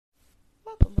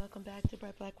welcome back to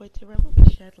Bright Black White Tarot, where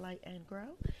we shed light and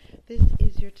grow. This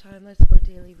is your timeless or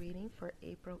daily reading for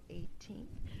April 18th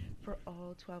for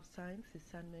all 12 signs, the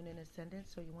sun, moon, and ascendant.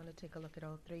 So you want to take a look at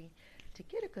all three to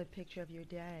get a good picture of your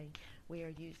day. We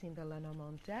are using the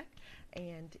Lenormand deck,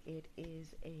 and it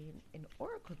is an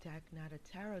oracle deck, not a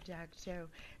tarot deck. So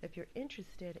if you're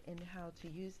interested in how to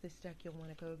use this deck, you'll want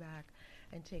to go back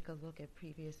and take a look at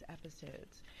previous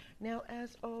episodes. Now,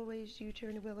 as always, you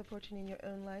turn the wheel of fortune in your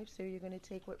own life, so you're going to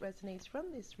take what resonates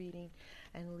from this reading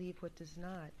and leave what does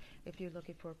not. If you're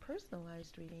looking for a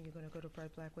personalized reading, you're going to go to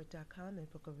brightblackwhite.com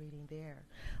and book a reading there.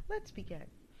 Let's begin.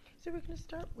 So we're going to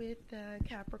start with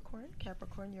Capricorn.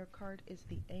 Capricorn, your card is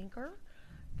the Anchor,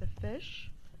 the Fish,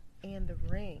 and the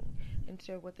Ring. And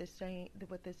so what this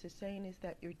is saying is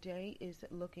that your day is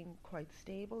looking quite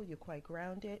stable. You're quite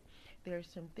grounded. There are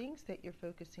some things that you're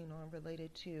focusing on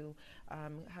related to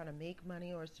how to make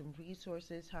money, or some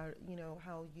resources, how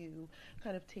you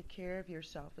kind of take care of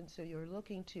yourself. And so you're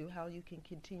looking to how you can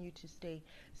continue to stay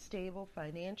stable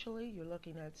financially. You're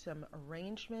looking at some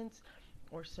arrangements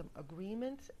or some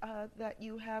agreements that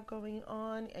you have going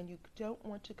on, and you don't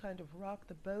want to kind of rock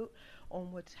the boat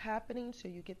on what's happening, so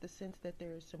you get the sense that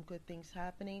there is some good things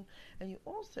happening. And it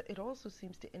also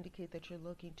seems to indicate that you're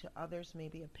looking to others,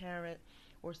 maybe a parent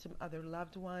or some other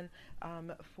loved one,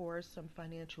 for some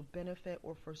financial benefit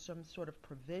or for some sort of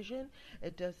provision.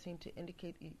 It does seem to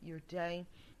indicate your day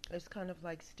is kind of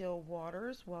like still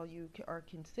waters while you are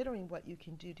considering what you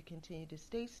can do to continue to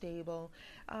stay stable.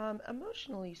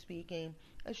 Emotionally speaking,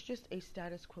 it's just a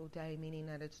status quo day, meaning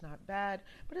that it's not bad,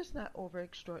 but it's not over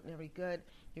extraordinary good.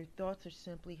 Your thoughts are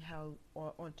simply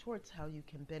towards how you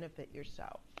can benefit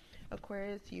yourself.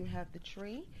 Aquarius, you have the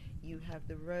Tree, you have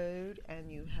the Road, and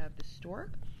you have the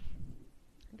Stork.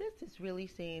 This is really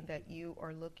saying that you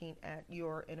are looking at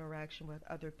your interaction with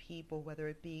other people, whether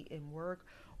it be in work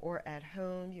or at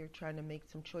home. You're trying to make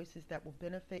some choices that will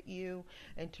benefit you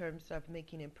in terms of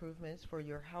making improvements for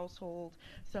your household.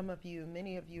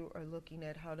 Many of you are looking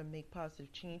at how to make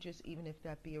positive changes, even if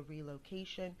that be a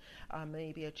relocation,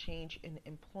 maybe a change in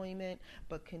employment,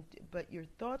 but your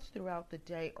thoughts throughout the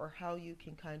day are how you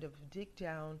can kind of dig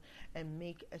down and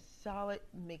make solid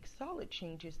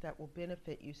changes that will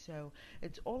benefit you. So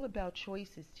it's all about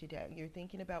choices today. You're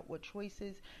thinking about what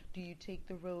choices. Do you take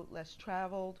the road less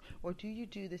traveled, or do you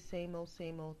do the same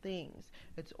old things?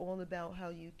 It's all about how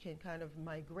you can kind of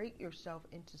migrate yourself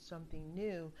into something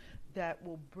new that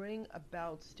will bring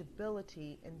about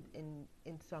stability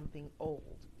in something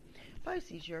old.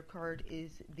 Pisces, your card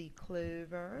is the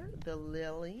Clover, the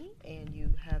Lily, and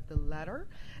you have the Letter.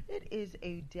 It is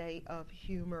a day of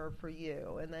humor for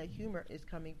you, and that humor is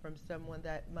coming from someone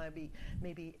that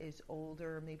maybe is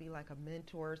older, maybe like a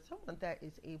mentor, someone that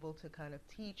is able to kind of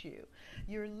teach you.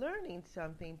 You're learning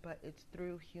something, but it's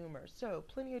through humor. So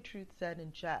plenty of truth said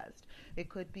in jest. It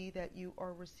could be that you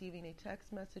are receiving a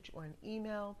text message or an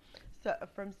email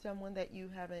from someone that you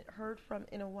haven't heard from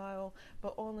in a while,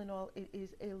 but all in all, it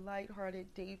is a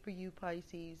lighthearted day for you,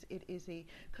 Pisces. It is a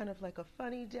kind of like a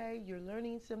funny day. You're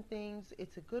learning some things.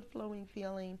 It's a good flowing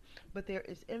feeling, but there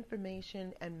is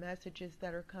information and messages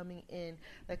that are coming in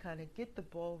that kind of get the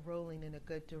ball rolling in a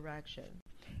good direction.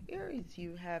 Aries,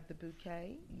 you have the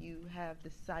Bouquet, you have the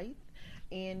Scythe,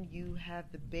 and you have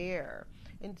the Bear.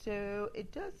 And so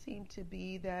it does seem to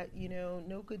be that,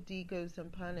 no good deed goes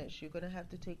unpunished. You're going to have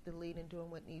to take the lead in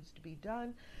doing what needs to be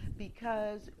done,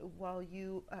 because while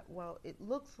it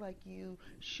looks like you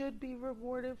should be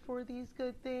rewarded for these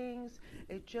good things,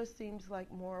 it just seems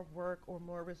like more work or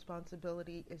more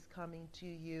responsibility is coming to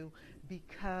you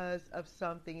because of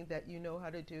something that you know how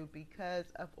to do, because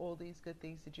of all these good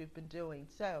things that you've been doing.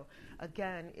 So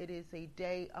again, it is a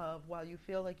day of, while you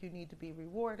feel like you need to be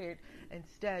rewarded,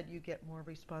 instead you get more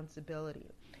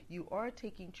responsibility. You are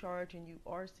taking charge, and you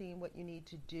are seeing what you need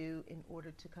to do in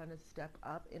order to kind of step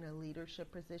up in a leadership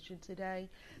position today.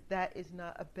 That is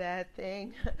not a bad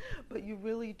thing, but you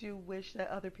really do wish that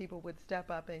other people would step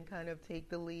up and kind of take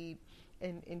the lead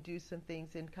and do some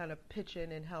things and kind of pitch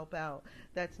in and help out.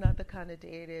 That's not the kind of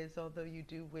day it is, although you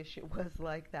do wish it was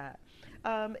like that.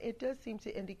 It does seem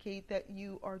to indicate that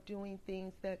you are doing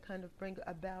things that kind of bring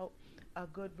about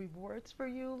good rewards for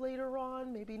you later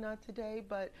on. Maybe not today,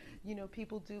 but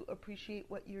people do appreciate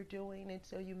what you're doing, and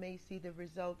so you may see the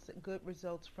good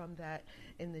results from that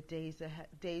in the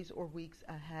days or weeks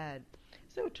ahead.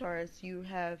 So Taurus, you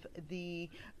have the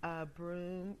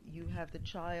Broom, you have the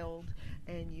Child,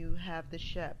 and you have the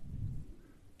Ship.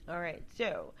 All right,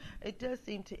 so it does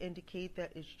seem to indicate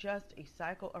that it's just a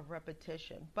cycle of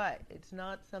repetition, but it's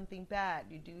not something bad.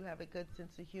 You do have a good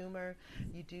sense of humor.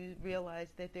 You do realize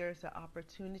that there's an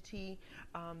opportunity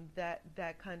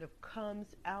that kind of comes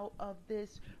out of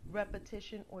this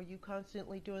repetition, or you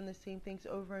constantly doing the same things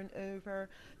over and over.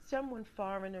 Someone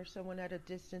foreign or someone at a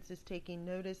distance is taking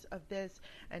notice of this,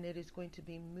 and it is going to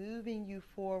be moving you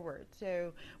forward.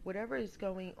 So whatever is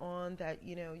going on that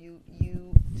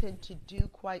you tend to do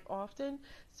quite often,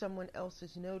 someone else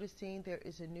is noticing. There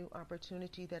is a new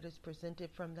opportunity that is presented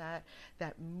from that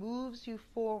moves you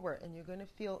forward, and you're going to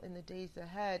feel in the days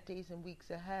ahead, days and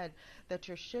weeks ahead, that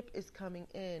your ship is coming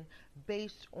in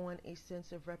based on a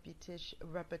sense of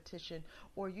repetition,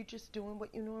 or you just doing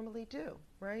what you normally do,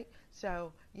 right?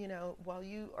 So while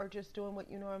you are just doing what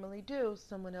you normally do,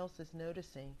 someone else is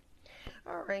noticing.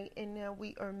 All right, and now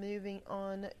we are moving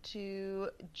on to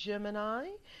Gemini.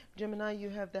 Gemini, you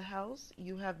have the house,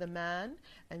 you have the man,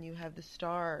 and you have the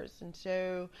stars. And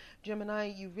so,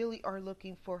 Gemini, you really are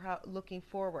looking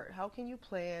forward. How can you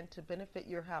plan to benefit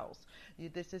your house?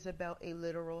 This is about a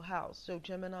literal house. So,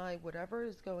 Gemini, whatever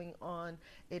is going on,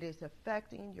 it is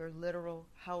affecting your literal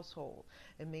household.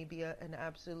 It may be a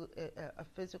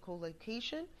physical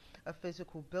location, a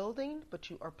physical building, but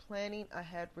you are planning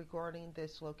ahead regarding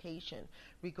this location,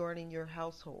 regarding your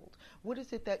household. What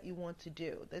is it that you want to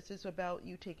do? This is about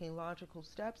you taking logical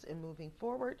steps and moving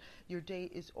forward. Your day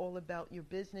is all about your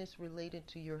business related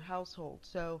to your household.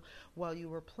 So while you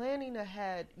were planning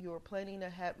ahead, you are planning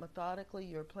ahead methodically,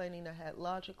 you're planning ahead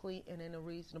logically and in a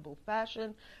reasonable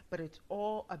fashion, but it's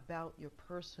all about your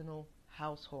personal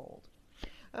household.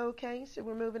 Okay, so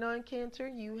we're moving on, Cancer.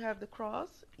 You have the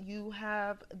cross, you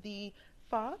have the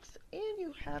fox, and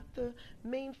you have the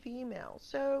main female.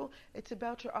 So it's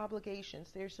about your obligations.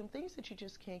 There's some things that you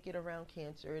just can't get around,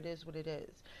 Cancer. It is what it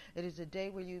is. It is a day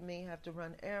where you may have to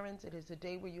run errands. It is a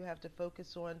day where you have to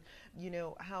focus on,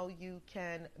 how you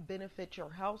can benefit your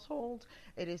household.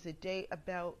 It is a day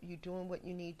about you doing what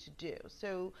you need to do.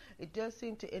 So it does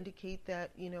seem to indicate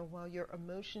that, while your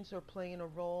emotions are playing a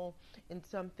role in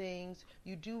some things,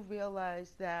 you do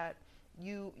realize that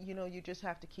you just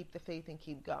have to keep the faith and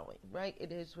keep going, right?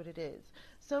 It is what it is.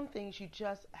 Some things you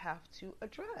just have to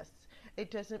address.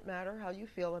 It doesn't matter how you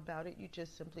feel about it, you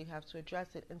just simply have to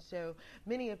address it. And so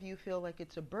many of you feel like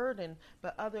it's a burden,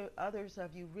 but others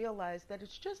of you realize that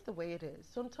it's just the way it is.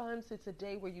 Sometimes it's a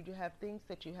day where you have things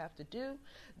that you have to do.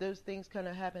 Those things kind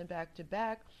of happen back to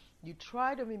back. You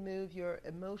try to remove your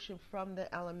emotion from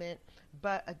the element,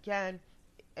 but again,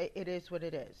 it is what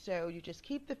it is. So you just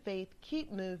keep the faith,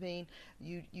 keep moving.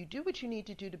 You do what you need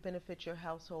to do to benefit your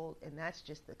household, and that's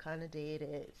just the kind of day it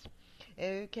is.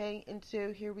 Okay, and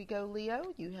so here we go,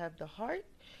 Leo. You have the heart,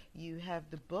 you have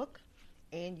the book,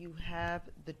 and you have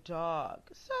the dog.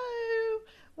 So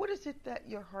what is it that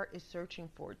your heart is searching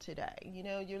for today?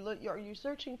 Are you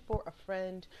searching for a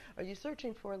friend? Are you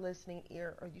searching for a listening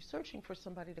ear? Are you searching for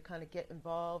somebody to kind of get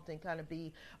involved and kind of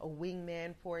be a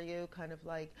wingman for you? Kind of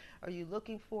like, are you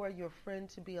looking for your friend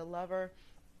to be a lover?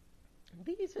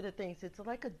 These are the things. It's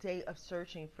like a day of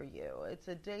searching for you. It's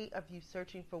a day of you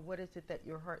searching for what is it that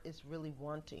your heart is really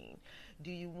wanting.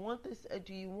 Do you want this?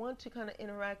 Do you want to kind of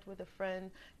interact with a friend?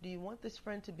 Do you want this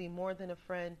friend to be more than a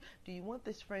friend? Do you want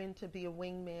this friend to be a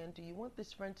wingman? Do you want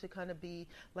this friend to kind of be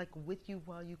like with you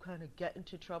while you kind of get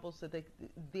into trouble so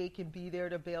they can be there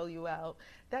to bail you out?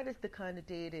 That is the kind of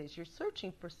day it is. You're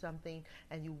searching for something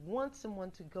and you want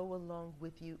someone to go along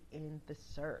with you in the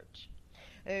search.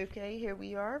 Okay, here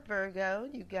we are, Virgo.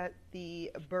 You got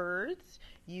the birds,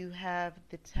 you have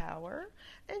the tower,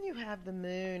 and you have the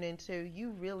moon. And so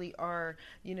you really are,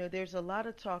 there's a lot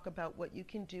of talk about what you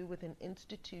can do with an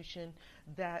institution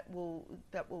that will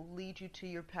lead you to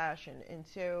your passion. And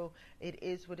so it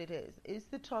is what it is. Is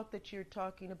the talk that you're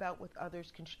talking about with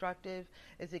others constructive?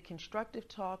 Is it constructive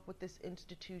talk with this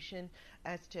institution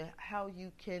as to how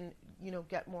you can,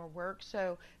 get more work?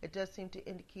 So it does seem to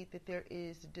indicate that there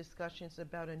is discussions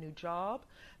about a new job.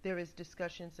 There is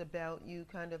discussions about you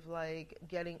kind of like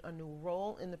getting a new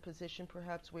role in the position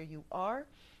perhaps where you are.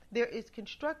 There is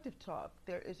constructive talk.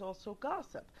 There is also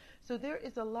gossip. So there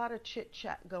is a lot of chit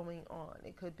chat going on.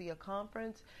 It could be a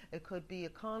conference. It could be a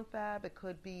confab. It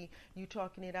could be you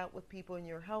talking it out with people in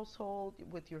your household,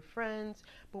 with your friends.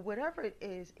 But whatever it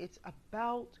is, it's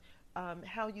about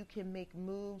how you can make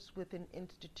moves with an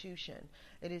institution.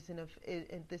 This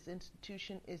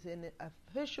institution is in an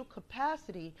official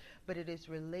capacity, but it is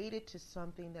related to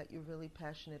something that you're really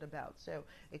passionate about. So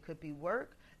it could be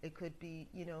work. It could be,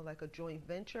 like a joint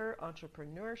venture,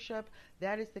 entrepreneurship.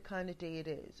 That is the kind of day it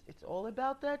is. It's all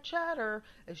about that chatter.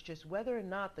 It's just whether or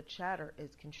not the chatter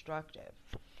is constructive.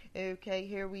 Okay,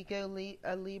 here we go,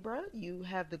 Libra. You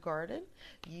have the garden,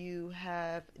 you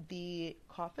have the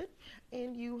coffin,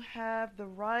 and you have the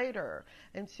rider.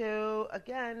 And so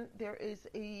again, there is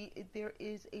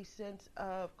a sense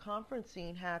of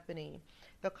conferencing happening.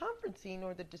 The conferencing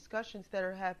or the discussions that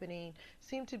are happening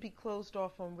seem to be closed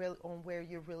off on where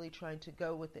you're really trying to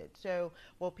go with it. So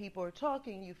while people are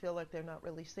talking, you feel like they're not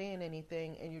really saying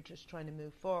anything, and you're just trying to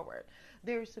move forward.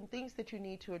 There are some things that you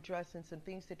need to address and some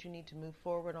things that you need to move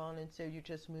forward on, and so you're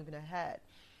just moving ahead.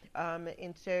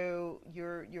 And so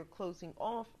you're closing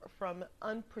off from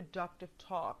unproductive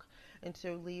talk. And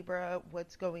so Libra,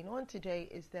 what's going on today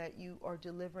is that you are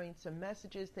delivering some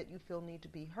messages that you feel need to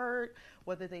be heard,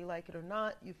 whether they like it or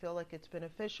not. You feel like it's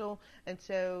beneficial, and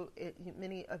so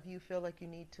many of you feel like you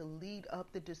need to lead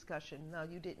up the discussion. Now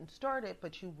you didn't start it,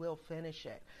 but you will finish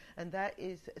it, and that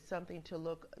is something to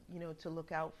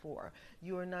look out for.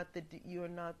 You are not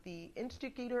the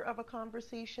instigator of a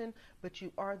conversation, but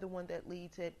you are the one that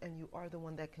leads it, and you are the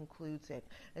one that concludes it.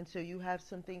 And so you have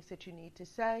some things that you need to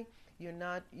say. You're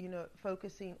not,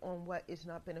 focusing on what is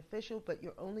not beneficial, but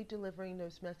you're only delivering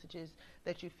those messages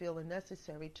that you feel are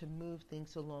necessary to move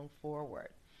things along forward.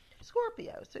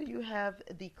 Scorpio, so you have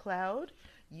the cloud,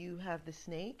 you have the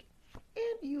snake,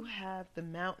 and you have the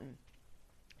mountain.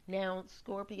 Now,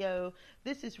 Scorpio,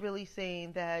 this is really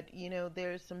saying that,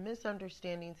 there's some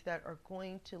misunderstandings that are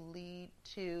going to lead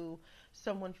to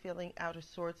someone feeling out of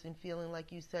sorts and feeling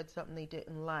like you said something they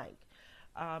didn't like.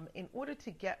 In order to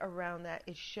get around that,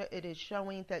 it is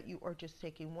showing that you are just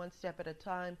taking one step at a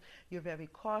time. You're very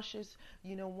cautious.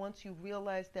 Once you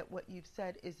realize that what you've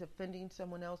said is offending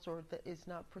someone else or that is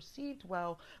not perceived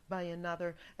well by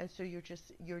another, and so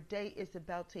your day is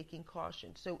about taking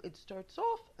caution. So it starts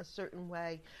off a certain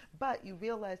way, but you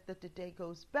realize that the day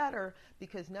goes better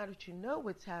because now that you know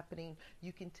what's happening,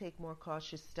 you can take more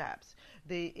cautious steps.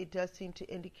 It does seem to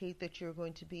indicate that you're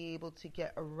going to be able to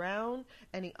get around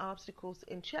any obstacles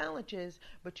and challenges,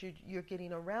 but you're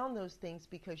getting around those things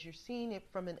because you're seeing it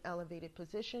from an elevated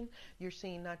position. You're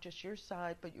seeing not just your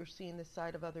side, but you're seeing the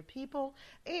side of other people,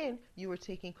 and you are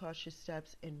taking cautious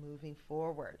steps and moving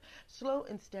forward. Slow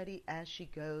and steady as she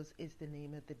goes is the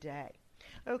name of the day.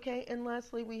 Okay, and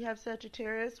lastly, we have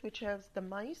Sagittarius, which has the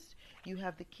mice, you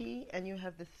have the key, and you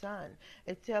have the sun.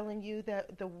 It's telling you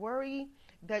that the worry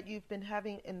that you've been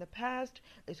having in the past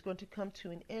is going to come to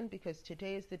an end because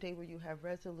today is the day where you have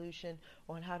resolution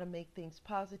on how to make things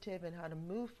positive and how to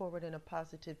move forward in a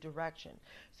positive direction.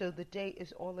 So the day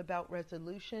is all about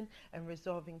resolution and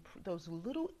resolving those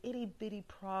little itty bitty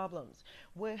problems.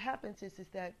 What happens is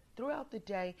that throughout the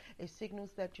day, it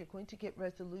signals that you're going to get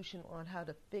resolution on how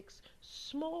to fix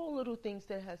small little things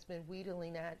that has been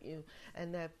wheedling at you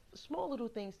and that small little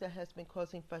things that has been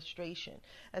causing frustration.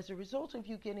 As a result of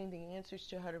you getting the answers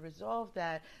to how to resolve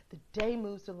that, the day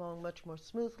moves along much more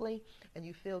smoothly and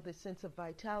you feel this sense of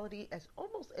vitality as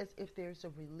almost as if there's a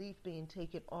relief being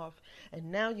taken off,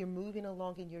 and now you're moving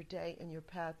along in your day and your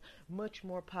path much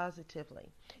more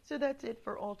positively. So that's it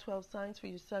for all 12 signs for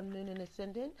your sun, moon, and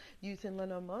ascendant using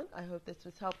Lenormand. I hope this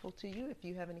was helpful to you. If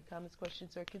you have any comments,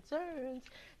 questions, or concerns,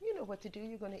 you know what to do.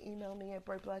 You're going to email me at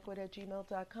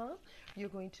brightblackwood@gmail.com. You're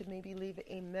going to maybe leave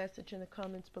a message in the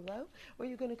comments below, or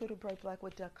you're going to go to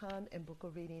brightblackwood.com and book a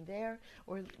reading there,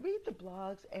 or read the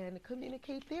blogs and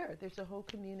communicate there. There's a whole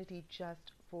community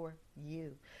just for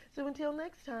you. So until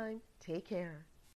next time, take care.